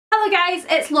Hello guys,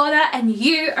 it's Laura and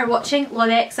you are watching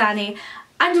Lauraxannie,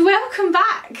 and welcome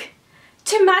back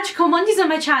to Magical Mondays on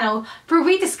my channel where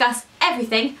we discuss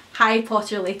everything Harry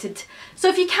Potter related. So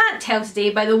if you can't tell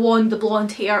today by the wand, the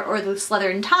blonde hair or the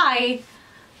Slytherin tie,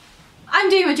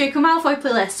 I'm doing a Draco Malfoy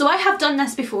playlist. So I have done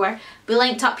this before, we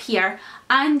linked up here,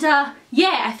 and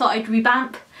yeah, I thought I'd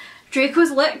revamp Draco's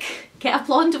look, get a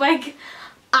blonde wig,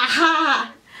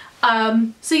 aha!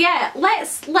 So yeah,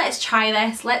 let's try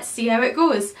this, let's see how it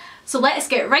goes. So let's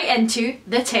get right into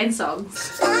the 10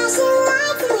 songs.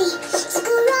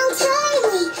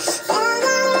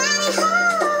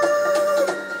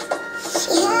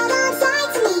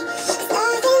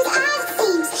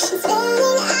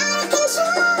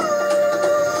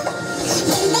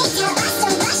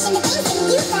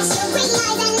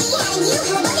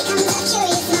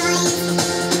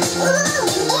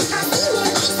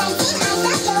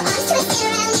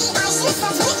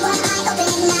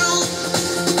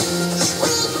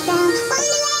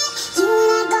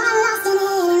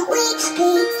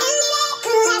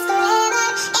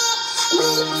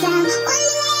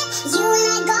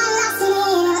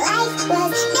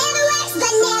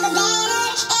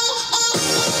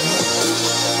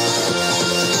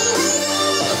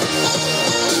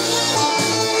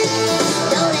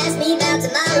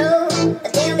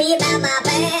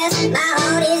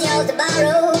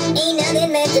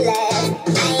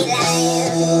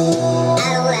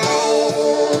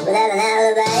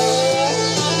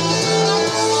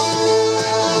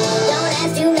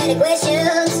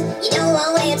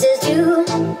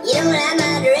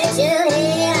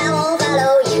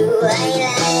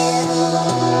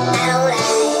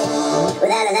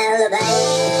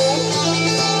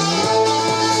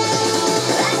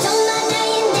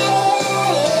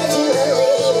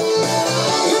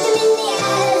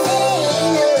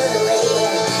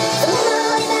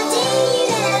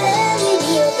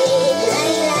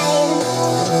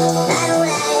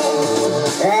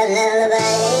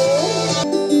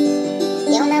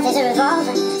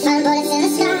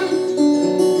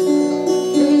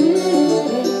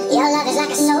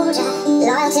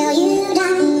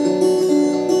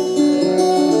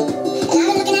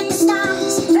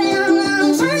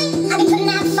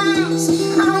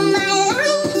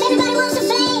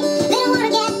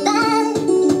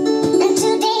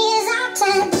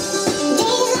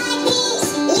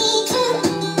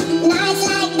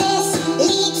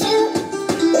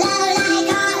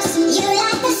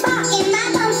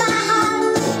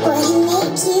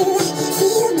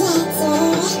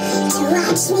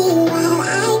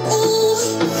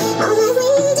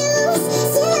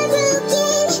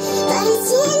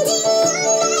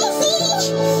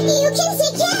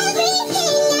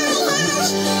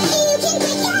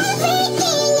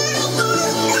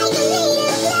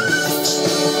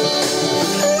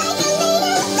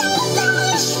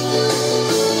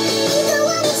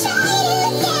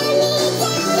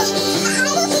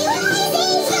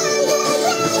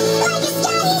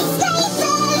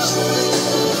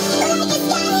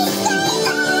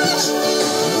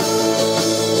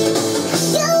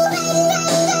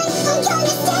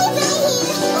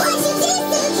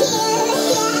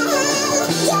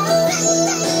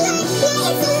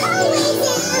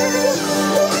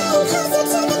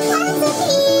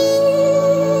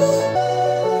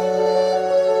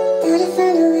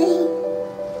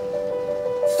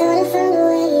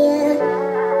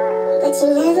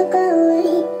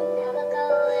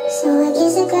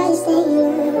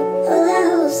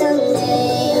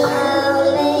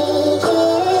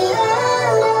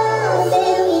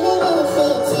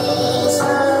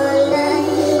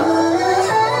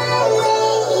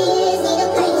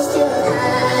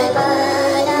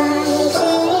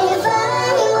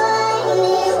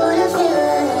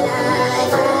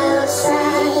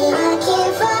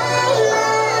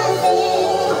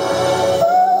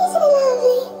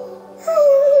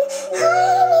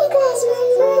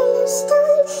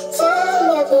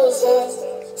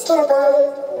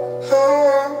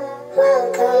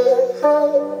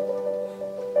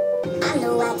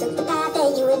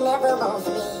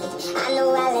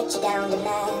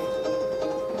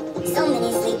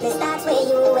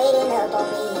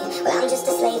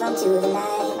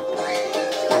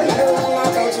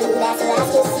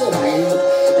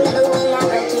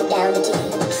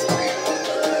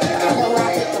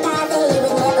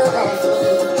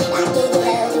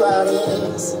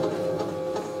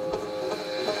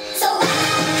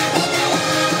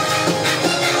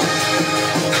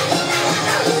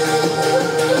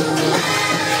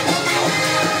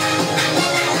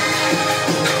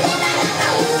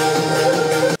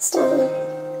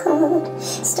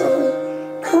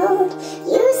 Stone cold,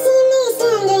 you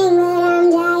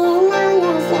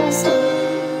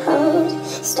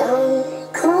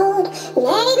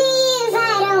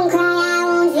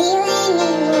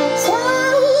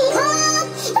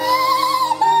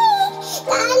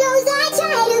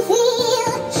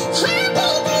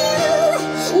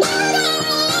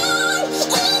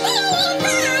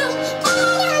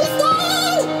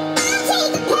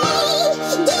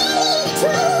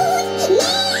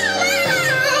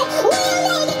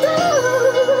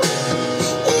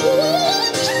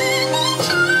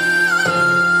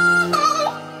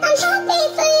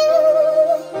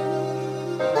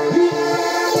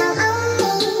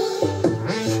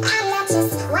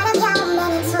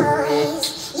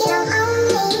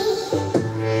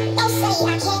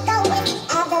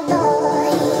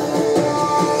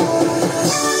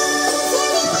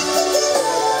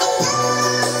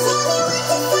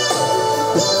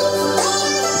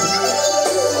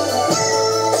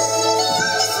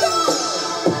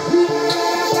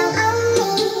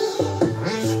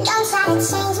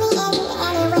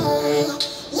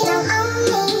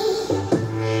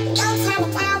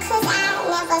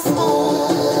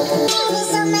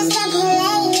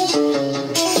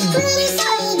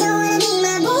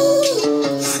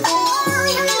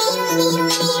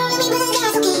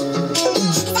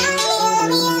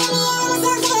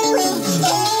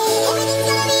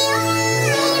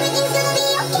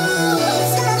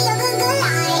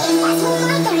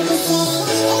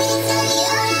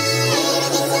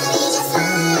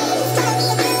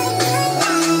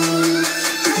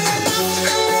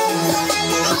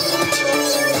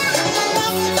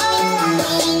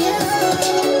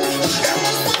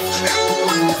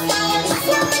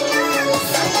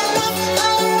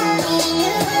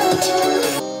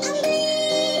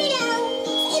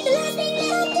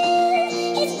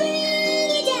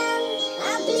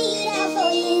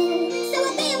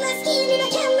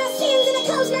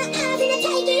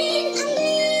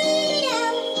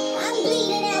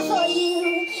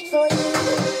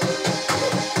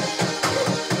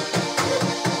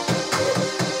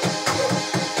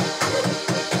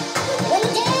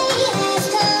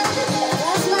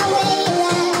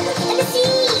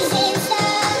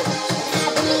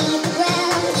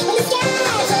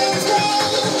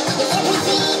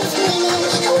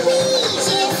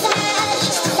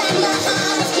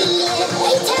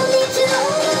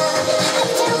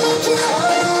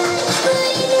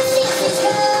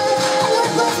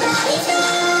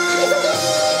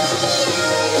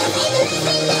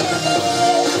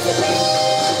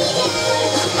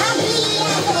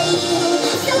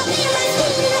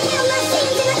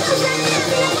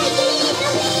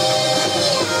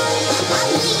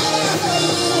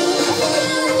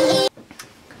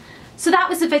So that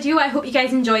was the video. I hope you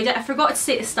guys enjoyed it. I forgot to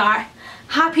say at the start,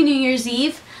 Happy New Year's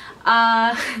Eve.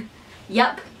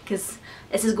 Yep, because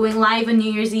this is going live on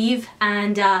New Year's Eve,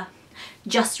 and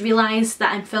just realised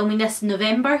that I'm filming this in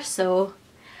November, so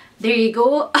there you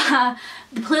go.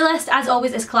 The playlist, as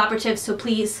always, is collaborative, so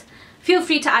please feel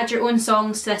free to add your own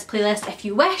songs to this playlist if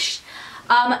you wish.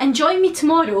 And join me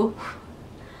tomorrow,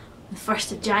 the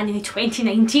 1st of January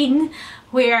 2019,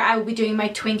 where I will be doing my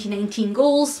 2019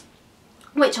 goals,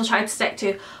 which I'll try to stick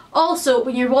to. Also,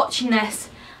 when you're watching this,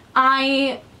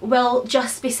 I will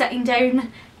just be sitting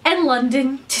down in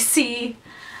London to see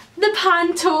the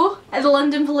Panto at the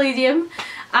London Palladium,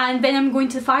 and then I'm going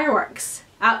to the fireworks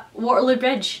at Waterloo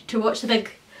Bridge to watch the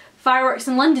big fireworks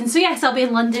in London. So yes, I'll be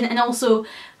in London, and also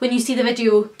when you see the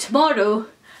video tomorrow,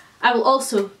 I will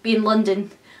also be in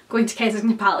London going to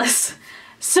Kensington Palace.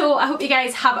 So I hope you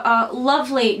guys have a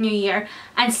lovely new year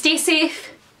and stay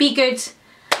safe, be good,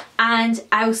 and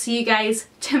I will see you guys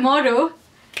tomorrow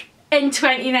in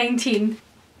 2019.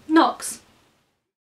 Knox.